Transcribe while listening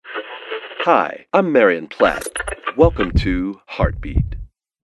Hi, I'm Marion Platt. Welcome to Heartbeat.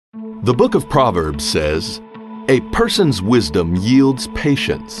 The book of Proverbs says, "A person's wisdom yields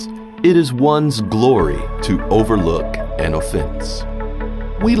patience. It is one's glory to overlook an offense."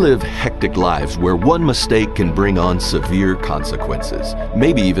 We live hectic lives where one mistake can bring on severe consequences,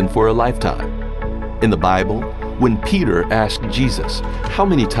 maybe even for a lifetime. In the Bible, when Peter asked Jesus how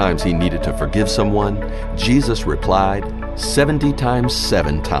many times he needed to forgive someone, Jesus replied, 70 times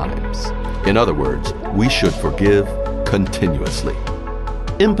 7 times. In other words, we should forgive continuously.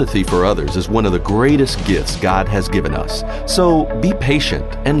 Empathy for others is one of the greatest gifts God has given us. So be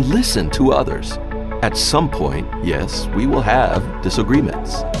patient and listen to others. At some point, yes, we will have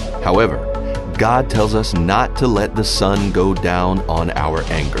disagreements. However, God tells us not to let the sun go down on our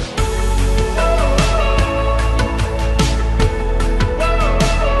anger.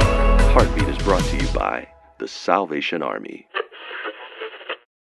 Heartbeat is brought to you by the Salvation Army.